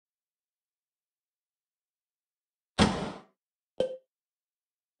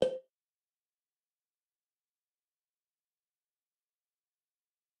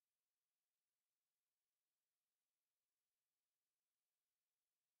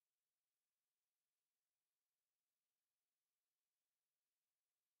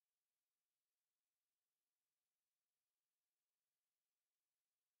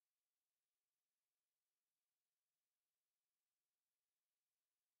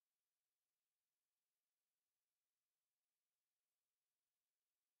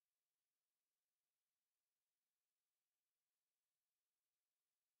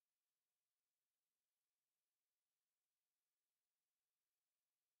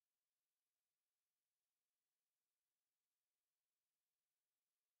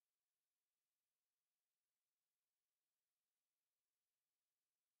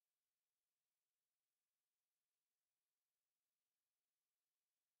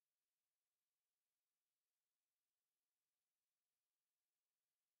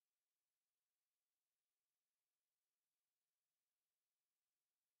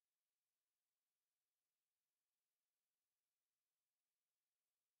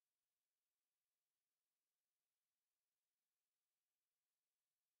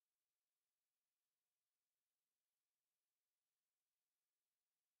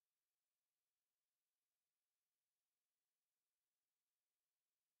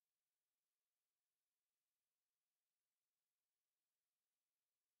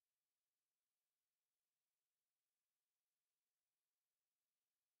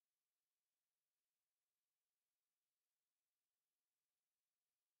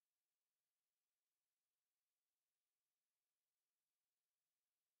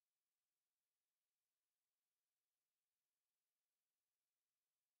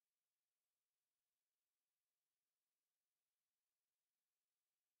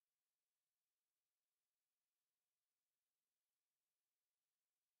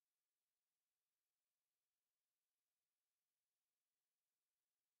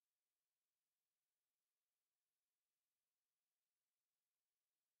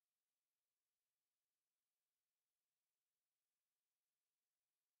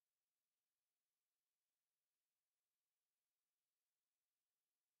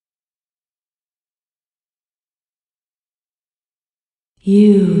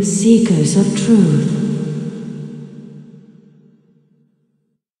You seekers of truth.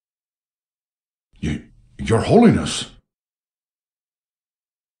 Your Holiness.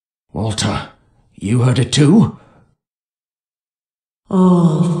 Walter, you heard it too?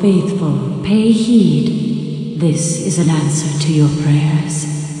 All faithful, pay heed. This is an answer to your prayers.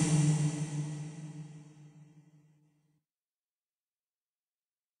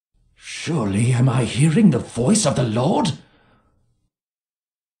 Surely am I hearing the voice of the Lord?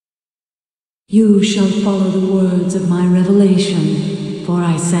 You shall follow the words of my revelation, for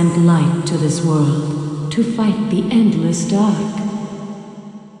I sent light to this world to fight the endless dark.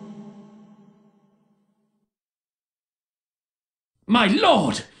 My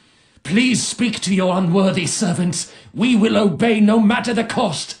lord! Please speak to your unworthy servants. We will obey no matter the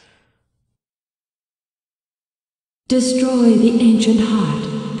cost. Destroy the ancient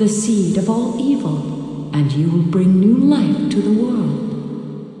heart, the seed of all evil, and you will bring new life to the world.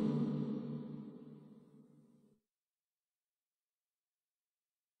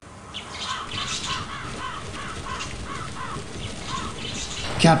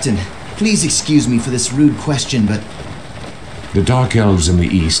 Captain, please excuse me for this rude question, but... The Dark Elves in the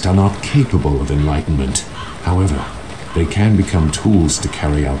East are not capable of enlightenment. However, they can become tools to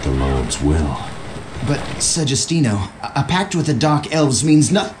carry out the Lord's will. But, Sir Justino, a pact with the Dark Elves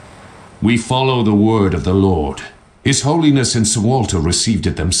means nothing. We follow the word of the Lord. His Holiness and Sir Walter received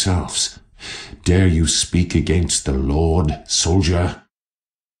it themselves. Dare you speak against the Lord, soldier?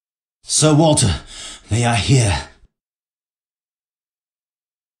 Sir Walter, they are here.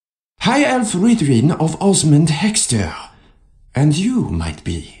 High Elf Ridrin of Osmond Hexter. And you might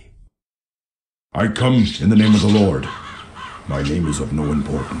be. I come in the name of the Lord. My name is of no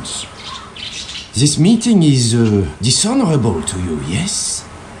importance. This meeting is dishonorable to you, yes?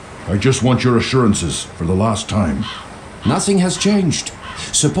 I just want your assurances for the last time. Nothing has changed.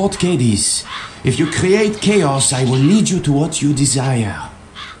 Support Cadiz. If you create chaos, I will lead you to what you desire.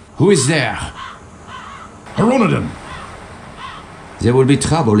 Who is there? Heronadon! There will be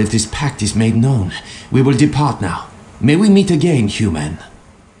trouble if this pact is made known. We will depart now. May we meet again, human.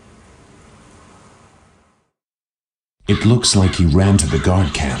 It looks like he ran to the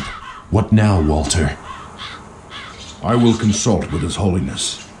guard camp. What now, Walter? I will consult with His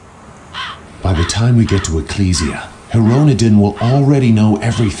Holiness. By the time we get to Ecclesia, Heronadon will already know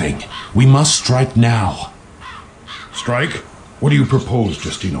everything. We must strike now. Strike? What do you propose,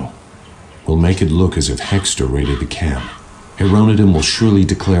 Justino? We'll make it look as if Hexter raided the camp. Heronadon will surely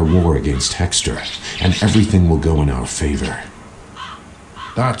declare war against Hexter, and everything will go in our favor.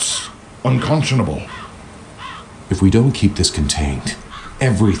 That's unconscionable. If we don't keep this contained,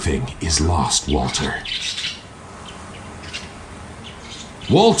 everything is lost, Walter.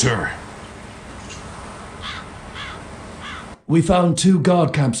 Walter! We found 2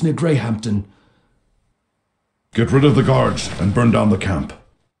 guard camps near Greyhampton. Get rid of the guards and burn down the camp.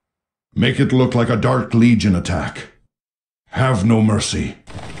 Make it look like a Dark Legion attack. Have no mercy.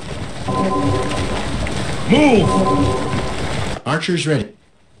 Move! Archers ready.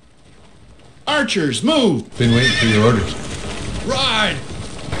 Archers, move! Been waiting for your orders. Ride!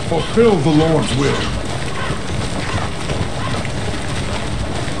 Fulfill the Lord's will.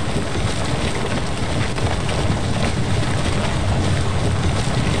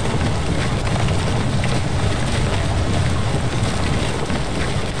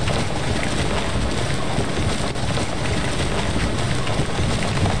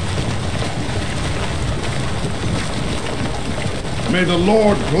 May the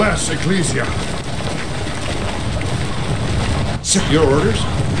Lord bless Ecclesia. Sir, your orders?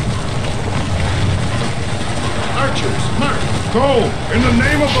 Archers, march! Go in the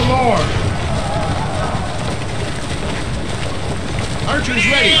name of the Lord. Archers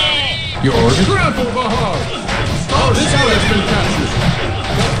ready! Your orders? Trample the heart! Oh, this house has been captured!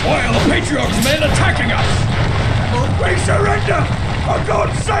 Why are the Patriarch's men attacking us? We surrender! For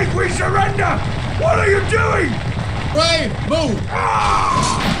God's sake, we surrender! What are you doing? Ray, move!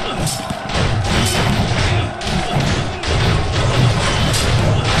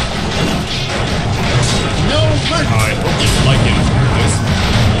 No mercy! I hope you like it after this.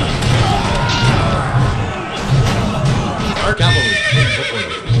 Our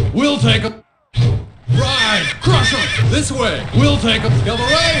cavalry. We'll take them. Ride! Crush them! This way! We'll take them.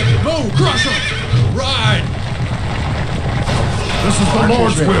 Cavalry! Move! Crush them! Ride! This is the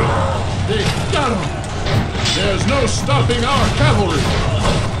Lord's will. They got them! There's no stopping our cavalry!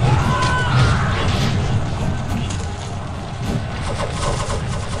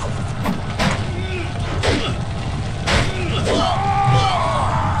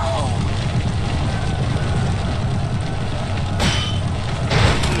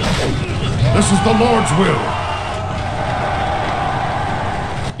 This is the Lord's will.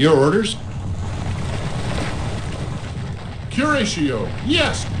 Your orders? Curatio,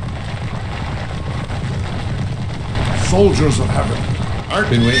 yes! Soldiers of heaven. Art,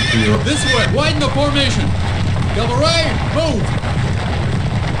 been waiting for you. This way, widen the formation! Cavalry, move!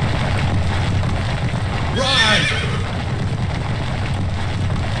 Ride!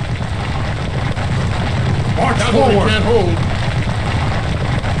 March Cavalry forward. can't hold.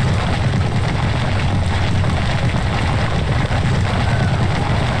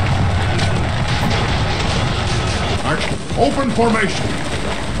 Open formation.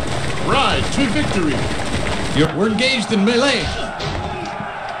 Ride to victory. We're engaged in melee.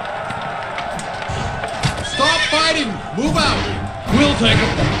 Stop fighting. Move out. We'll take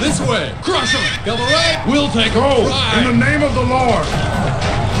them. This way. Crush them. Cavalry. We'll take them. Go Ride. in the name of the Lord.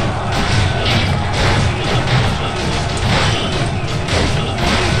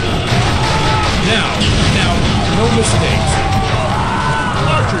 Now, no mistakes.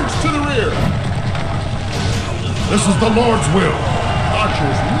 Archers to the rear. This is the Lord's will.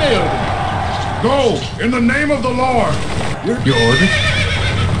 Archers nailed him. Go in the name of the Lord. Your order?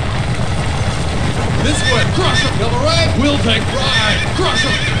 This way. Crush them. Cavalry. We'll take. Ride. Crush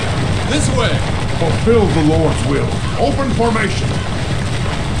them. This way. Fulfill the Lord's will. Open formation.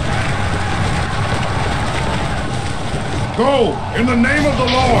 Go in the name of the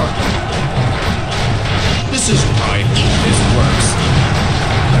Lord. This is right. This works.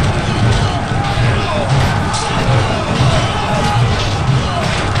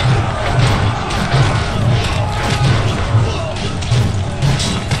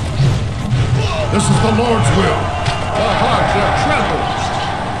 This is the Lord's will. The hearts are trampled.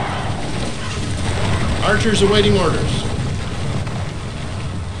 Archers awaiting orders.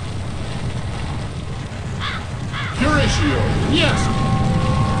 Curatio, yes.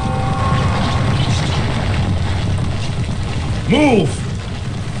 Move.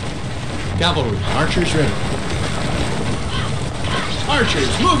 Cavalry, archers ready.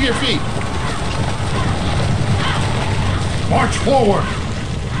 Archers, move your feet. March forward.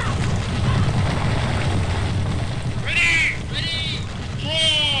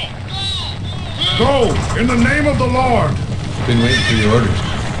 Go in the name of the Lord. Been waiting for your orders.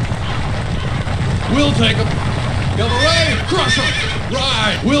 We'll take them. Cavalry, crush them.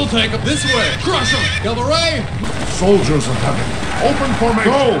 Ride. We'll take them. This way. Crush them. Cavalry. Soldiers of heaven. Open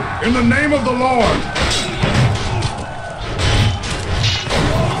formation. Go in the name of the Lord.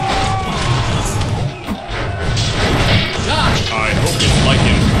 I hope it's like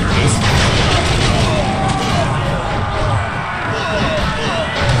him.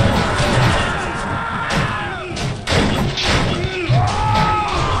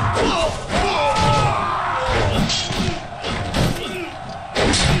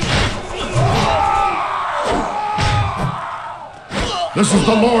 This is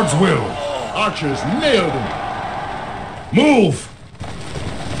the Lord's will. Archers nailed him. Move.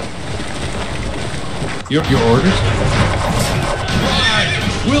 Your orders? Ride.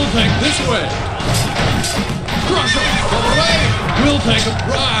 We'll take this way. Crush them. Cavalry. We'll take them.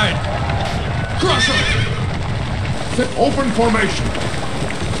 Ride. Crush them. Open formation.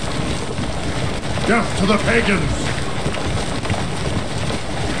 Death to the pagans.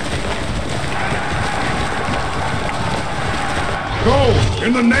 Go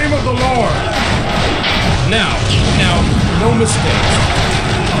in the name of the Lord. Now, no mistakes.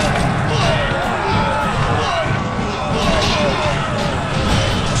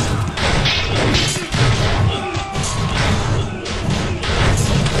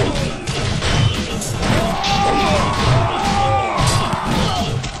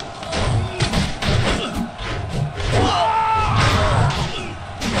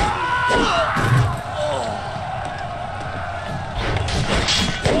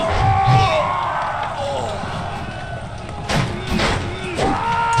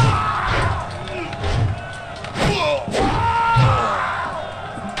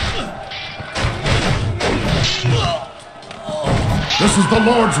 This is the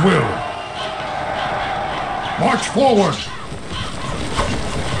Lord's will. March forward.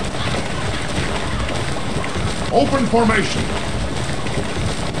 Open formation.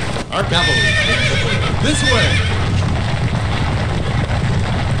 Our cavalry. This way.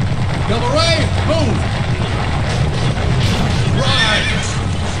 Cavalry, move. Ride.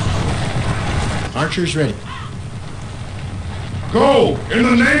 Archers ready. Go in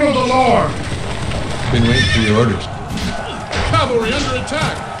the name of the Lord. Been waiting for your orders. Cavalry under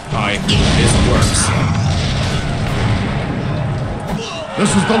attack. This works.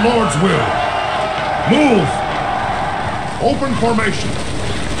 This is the Lord's will. Move. Open formation.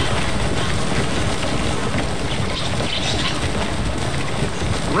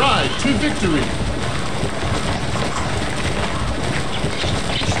 Ride to victory.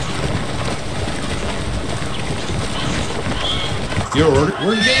 Your order?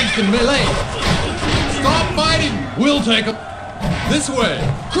 We're engaged in melee. Stop fighting. We'll take them. This way.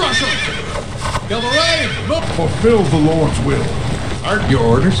 Crush them. Cavalry, move. Fulfill the Lord's will. Your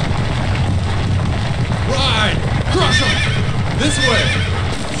orders? Ride. Crush them. This way.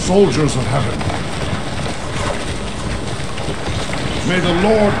 Soldiers of heaven. May the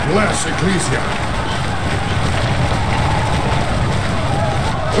Lord bless Ecclesia.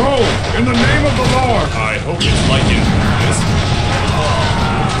 Go, in the name of the Lord. I hope it's like it.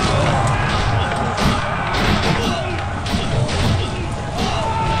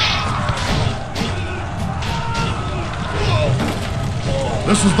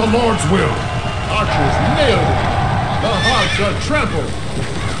 This is the Lord's will. Archers nailed it. The hearts are trampled.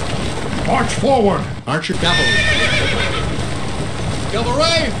 March forward. Archer cavalry.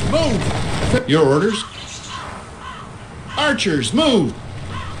 Cavalry, move. Your orders? Archers, move!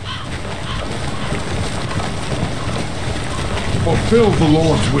 Fulfill the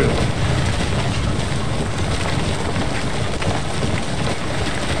Lord's will.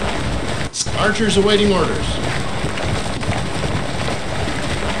 Archers awaiting orders.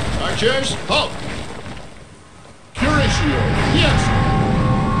 Archers, halt! Curatio, yes.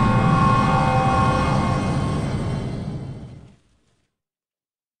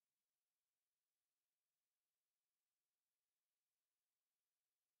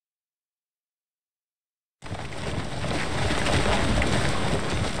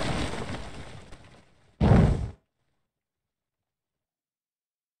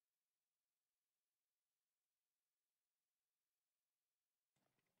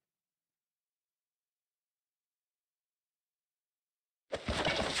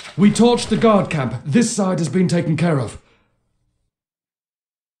 We torched the guard camp. This side has been taken care of.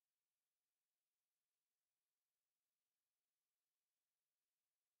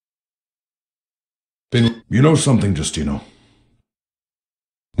 You know something, Justino?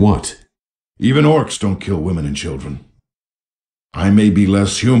 What? Even orcs don't kill women and children. I may be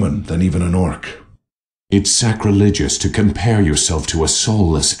less human than even an orc. It's sacrilegious to compare yourself to a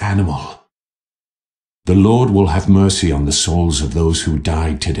soulless animal. The Lord will have mercy on the souls of those who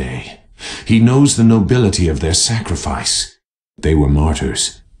died today. He knows the nobility of their sacrifice. They were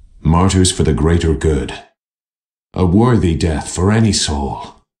martyrs. Martyrs for the greater good. A worthy death for any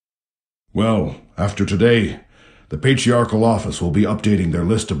soul. Well, after today, the Patriarchal Office will be updating their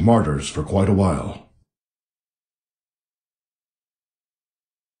list of martyrs for quite a while.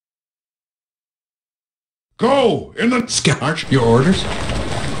 Go! In the... Arch, your orders?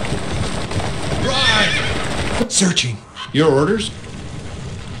 Ride. Searching. Your orders?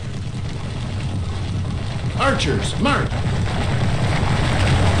 Archers, march!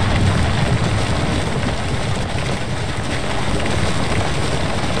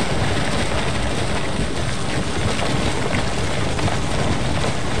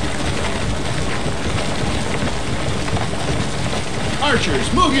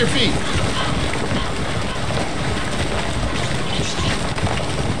 Archers, move your feet!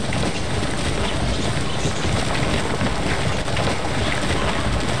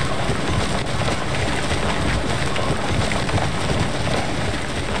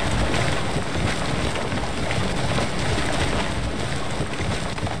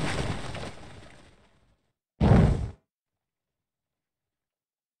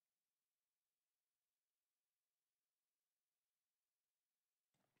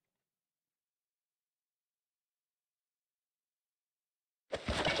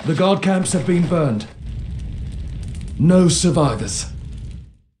 The guard camps have been burned. No survivors.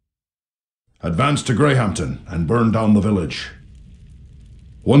 Advance to Greyhampton and burn down the village.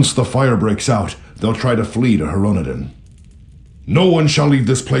 Once the fire breaks out, they'll try to flee to Heronidon. No one shall leave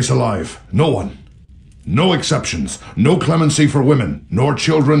this place alive. No one. No exceptions. No clemency for women, nor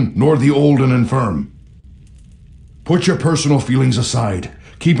children, nor the old and infirm. Put your personal feelings aside.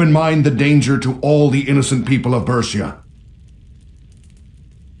 Keep in mind the danger to all the innocent people of Bersia.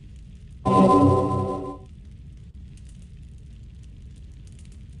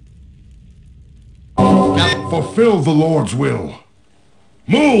 Fulfill the Lord's will.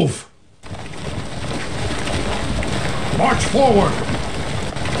 Move! March forward!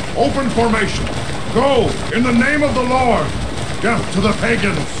 Open formation! Go! In the name of the Lord! Death to the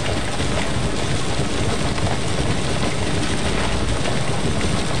pagans!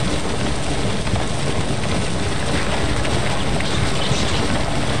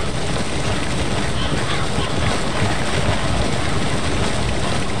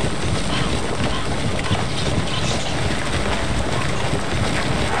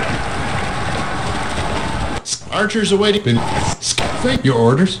 Archers awaiting. Your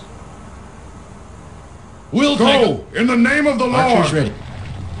orders? We'll take Go! In the name of the Lord! Archers ready.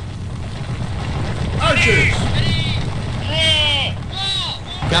 Archers!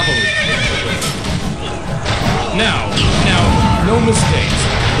 Cavalry. Now, no mistakes.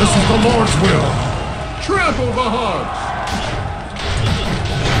 This is the Lord's will. Trample the hogs!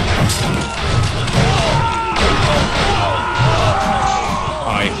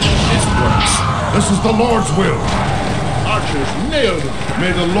 This works. This is the Lord's will. Archers nailed them.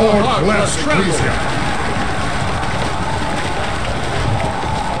 May the Lord hogs bless are trampled. Ecclesia.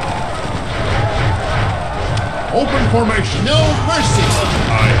 Open formation. No mercy!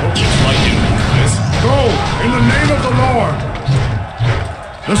 I hope it's like you. This. Go! In the name of the Lord!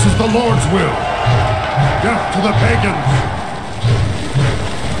 This is the Lord's will. Death to the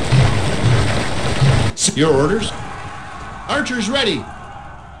pagans. Your orders? Archers ready.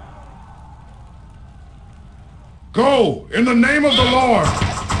 Go! In the name of the Lord!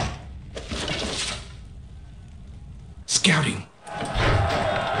 Scouting.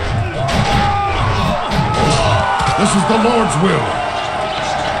 This is the Lord's will.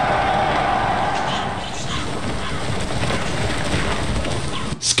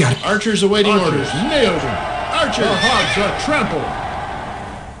 Scout. Archers awaiting orders. Nailed them. Archers! The hogs are trampled.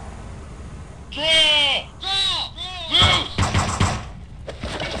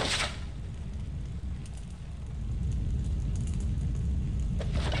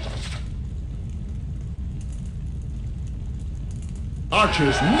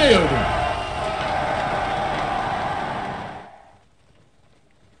 Archers nailed him.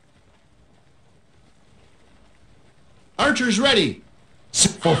 Archers ready.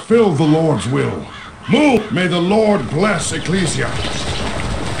 Fulfill the Lord's will. Move! May the Lord bless Ecclesia.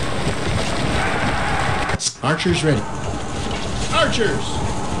 Archers ready. Archers!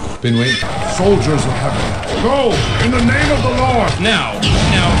 Been waiting. Soldiers of heaven. Go! In the name of the Lord! Now,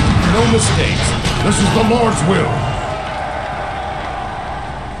 no mistakes. This is the Lord's will.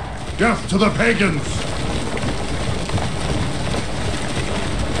 Death to the pagans.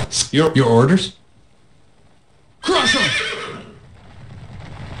 Your orders? Crush them!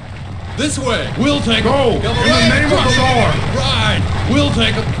 This way! We'll take Go! them! In the name of the Lord! Right! We'll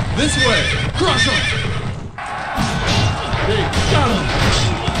take them! This way! Crush them! They got him!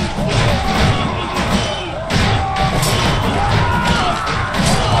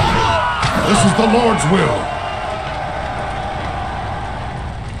 This is the Lord's will.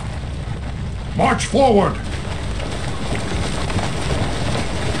 March forward.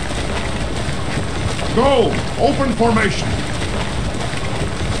 Go! Open formation.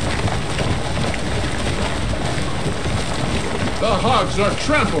 The hogs are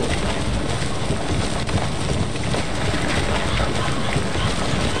trampled!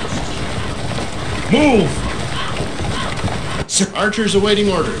 Move! Archers awaiting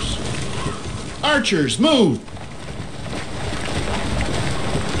orders. Archers, move!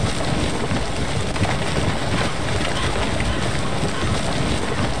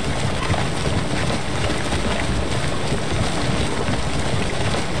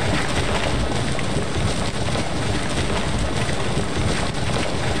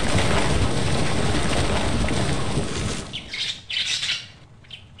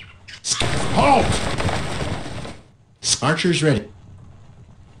 Halt! Archers ready.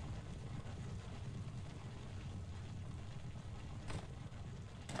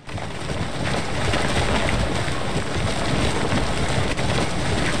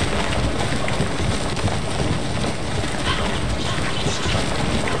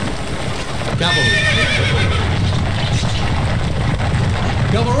 Cavalry.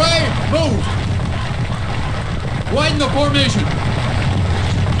 Cavalry, move! Widen the formation.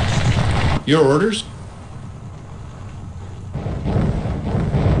 Your orders?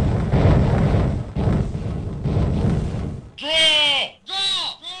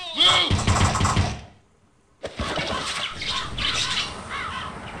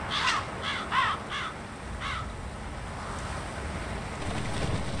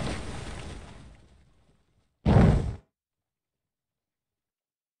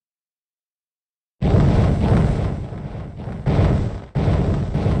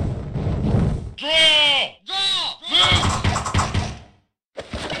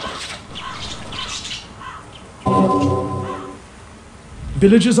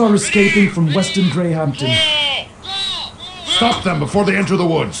 Villagers are escaping from western Greyhampton. Stop them before they enter the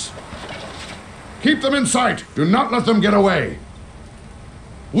woods. Keep them in sight. Do not let them get away.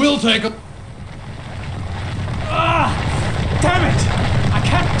 We'll take them. Damn it! I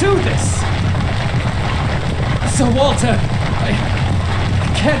can't do this! Sir Walter, I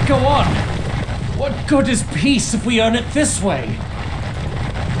can't go on. What good is peace if we earn it this way?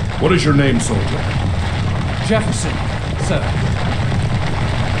 What is your name, soldier? Jefferson, sir.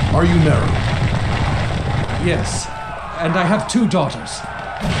 Are you married? Yes, and I have 2 daughters.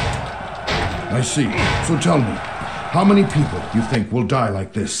 I see. So tell me, how many people you think will die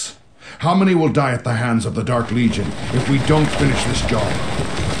like this? How many will die at the hands of the Dark Legion if we don't finish this job?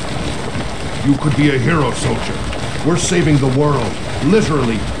 You could be a hero, soldier. We're saving the world.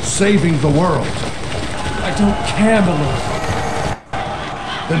 Literally saving the world. I don't care, my lord.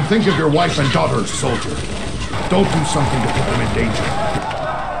 Then think of your wife and daughters, soldier. Don't do something to put them in danger.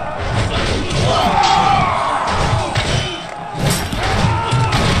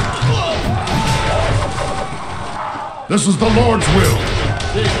 This is the Lord's will.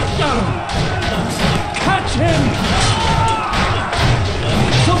 Got him! Catch him!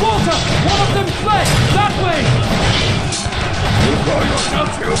 Sir Walter! One of them fled! That way! You call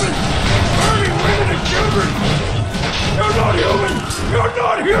yourselves human? Burning women and children! You're not human! You're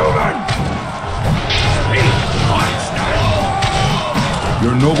not human! Speak, monster!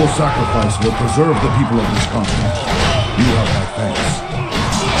 Your noble sacrifice will preserve the people of this continent. You have my thanks.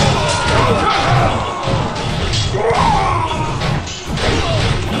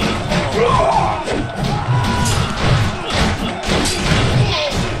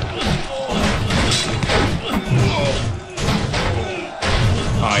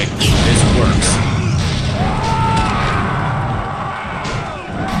 This works.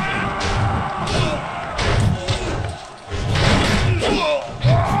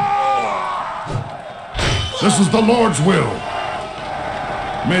 This is the Lord's will.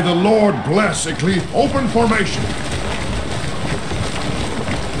 May the Lord bless Ecclesiastes. Open formation.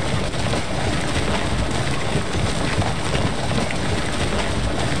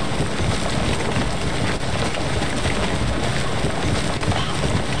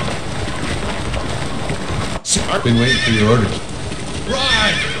 I've been waiting for your orders.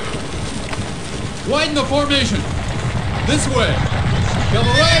 Ride! Widen the formation! This way!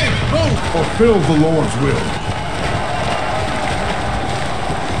 Cavalry, move! Fulfill the Lord's will.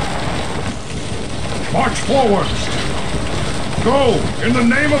 March forward! Go, in the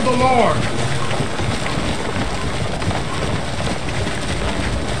name of the Lord!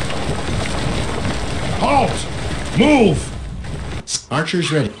 Halt! Move!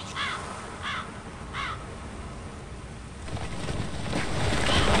 Archers ready.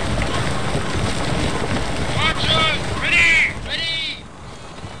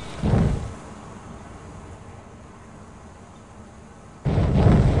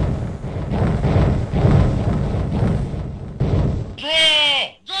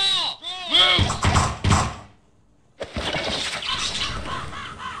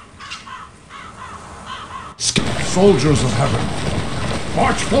 Soldiers of heaven,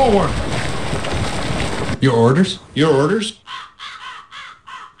 march forward! Your orders? Your orders?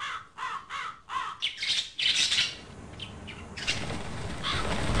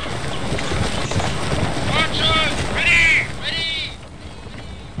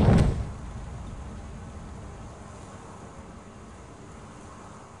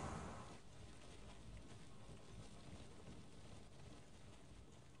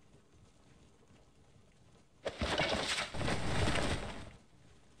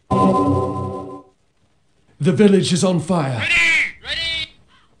 The village is on fire. Ready!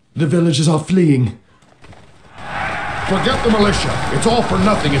 The villagers are fleeing. Forget the militia. It's all for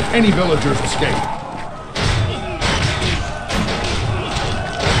nothing if any villagers escape.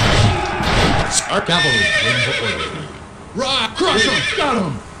 Our cavalry ready for order. Ride! Crush him! Got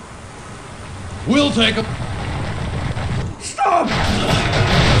him! We'll take him! Stop!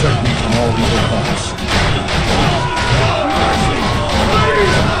 Protect me from all evil thoughts.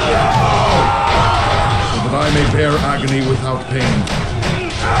 That I may bear agony without pain.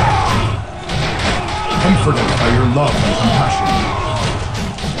 Comforted by your love and compassion.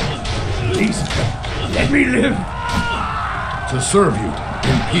 Please, let me live. To serve you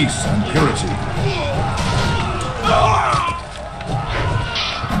in peace and purity.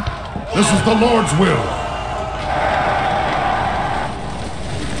 This is the Lord's will.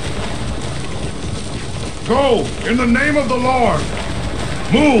 Go, in the name of the Lord.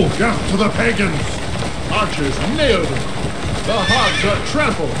 Move, death to the pagans. Archers nailed him! The hogs are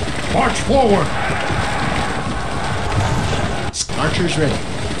trampled! March forward! Archers ready.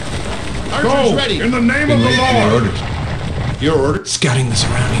 Go! Ready. In the name of the Your Lord! orders. Your orders? Scouting the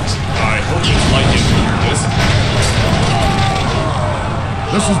surroundings. I hope it's lightning to hear this.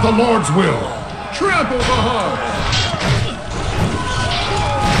 This is the Lord's will! Trample the hogs!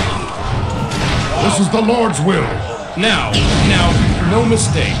 This is the Lord's will! Now, no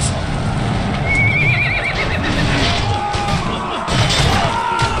mistakes.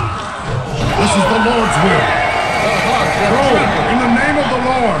 This is the Lord's will. Go in the name of the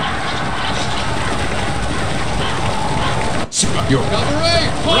Lord. Cavalry,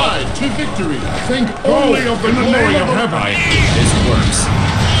 ride to victory. Think only of the glory of heaven. This works.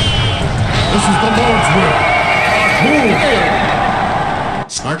 This is the Lord's will. Move.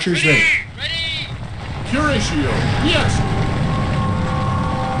 Archers ready. Curatio, yes.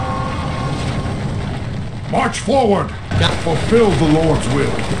 March forward. Fulfill the Lord's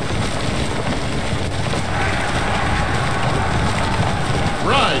will.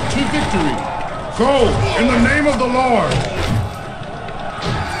 Ride to victory. Go in the name of the Lord.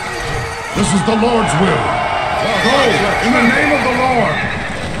 This is the Lord's will. Go in the name of the Lord.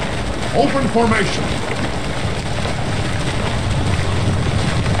 Open formation.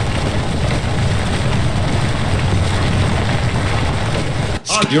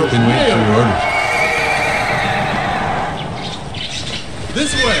 You've been waiting for your orders.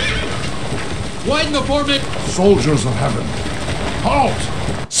 This way. Widen the formation. Soldiers of heaven. Halt!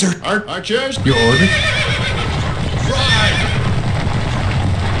 Sir, Archers. your order? Ride.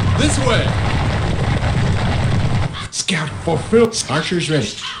 This way. Scout. Fulfill. Archers ready.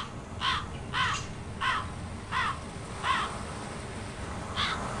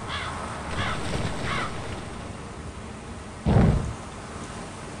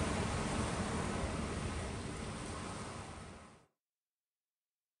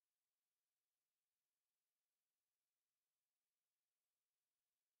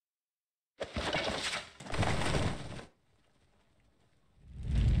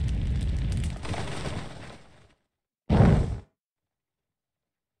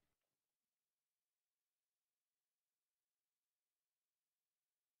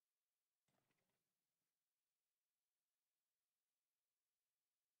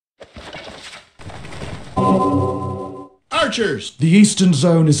 Archers! The eastern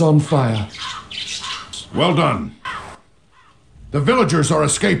zone is on fire. Well done. The villagers are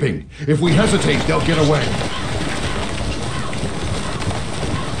escaping. If we hesitate, they'll get away.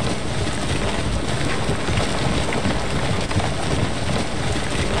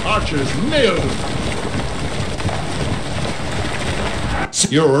 Archers nailed them.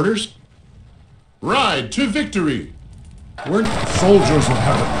 Your orders? Ride to victory. We're soldiers of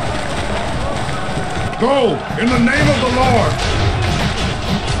heaven. Go in the name of the Lord.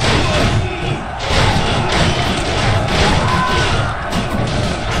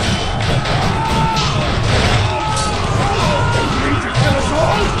 Need to kill us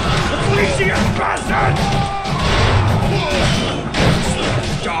all? The Felician bastard!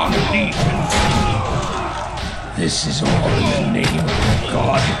 Dark Legion. This is all in the name of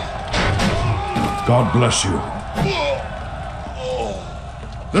God. God bless you.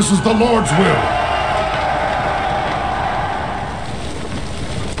 This is the Lord's will.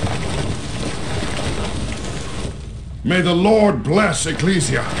 May the Lord bless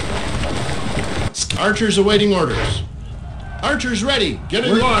Ecclesia. Archers awaiting orders. Archers ready. Get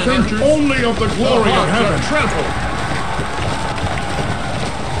in line, Think archers. only of the glory of heaven. Trample.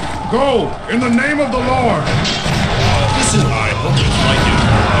 Go in the name of the Lord. This is I hope it's like you.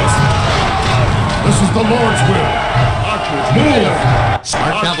 This is the Lord's will. Archers Move.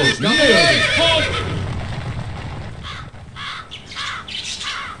 Our cavalry nailed.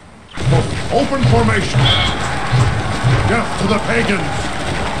 Open formation. Death to the pagans.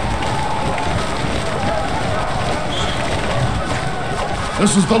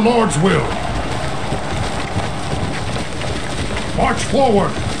 This is the Lord's will. March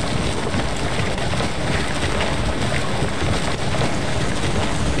forward.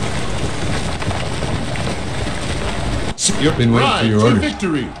 You've been waiting for Ride your to orders.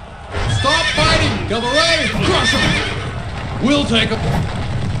 victory. Stop fighting, cavalry. Crush them. We'll take them.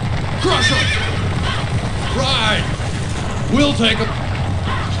 Crush them. Ride. We'll take them.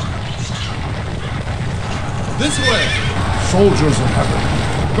 This way. Soldiers of heaven.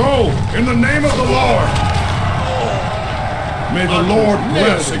 Go in the name of the Lord. May the Lord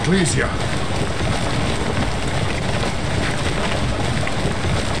bless Ecclesia.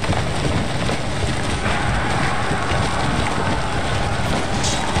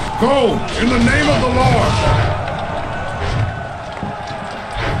 Go in the name of the Lord.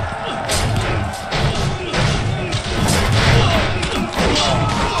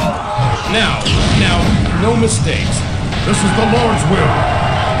 Now, no mistakes. This is the Lord's will.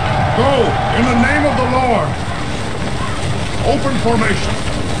 Go in the name of the Lord. Open formation.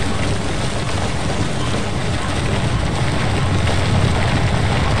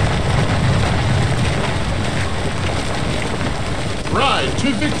 Ride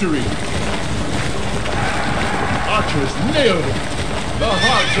to victory. Archers nailed him. The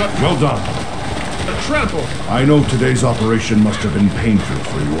hearts are... Well done. A trample! I know today's operation must have been painful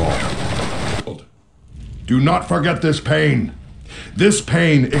for you all. Do not forget this pain. This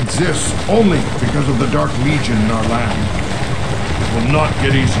pain exists only because of the Dark Legion in our land. It will not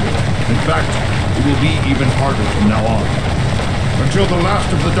get easier. In fact, it will be even harder from now on. Until the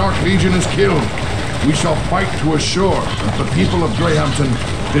last of the Dark Legion is killed, we shall fight to assure that the people of Greyhampton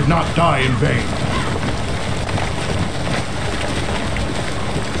did not die in vain.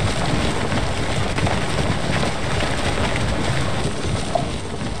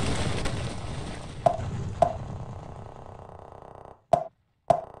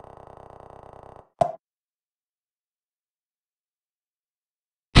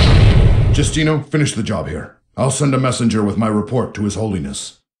 Justino, finish the job here. I'll send a messenger with my report to His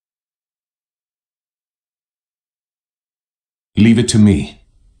Holiness. Leave it to me.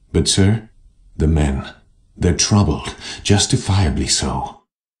 But, sir, the men, they're troubled, justifiably so.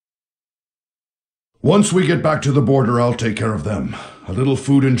 Once we get back to the border, I'll take care of them. A little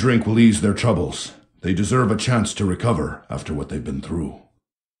food and drink will ease their troubles. They deserve a chance to recover after what they've been through.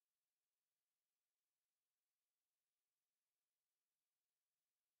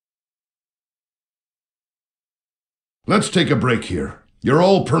 Let's take a break here. You're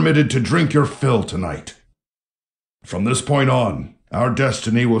all permitted to drink your fill tonight. From this point on, our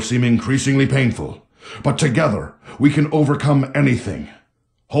destiny will seem increasingly painful, but together we can overcome anything.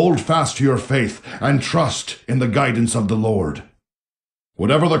 Hold fast to your faith and trust in the guidance of the Lord.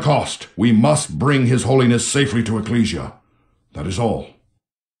 Whatever the cost, we must bring His Holiness safely to Ecclesia. That is all.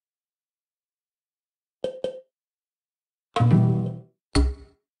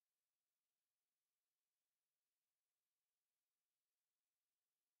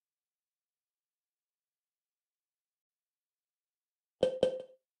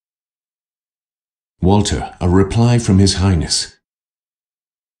 Walter, a reply from His Highness.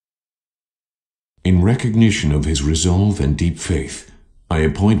 In recognition of his resolve and deep faith, I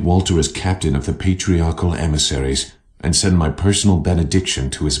appoint Walter as captain of the patriarchal emissaries and send my personal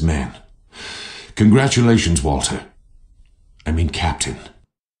benediction to his men. Congratulations, Walter. I mean, Captain.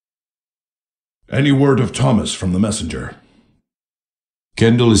 Any word of Thomas from the messenger?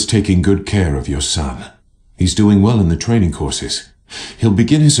 Kendall is taking good care of your son. He's doing well in the training courses. He'll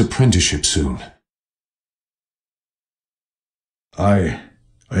begin his apprenticeship soon. I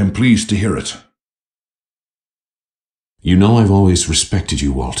am pleased to hear it. You know I've always respected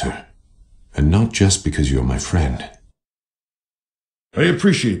you, Walter. And not just because you're my friend. I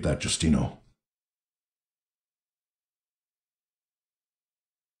appreciate that, Justino.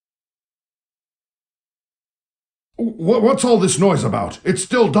 What's all this noise about? It's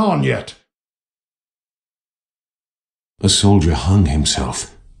still dawn yet. A soldier hung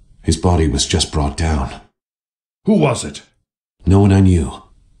himself. His body was just brought down. Who was it? No one I knew.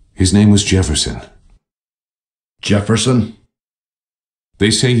 His name was Jefferson. Jefferson?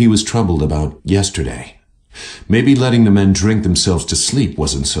 They say he was troubled about yesterday. Maybe letting the men drink themselves to sleep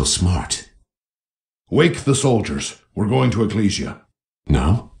wasn't so smart. Wake the soldiers. We're going to Ecclesia.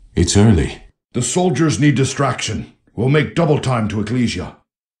 No, it's early. The soldiers need distraction. We'll make double time to Ecclesia.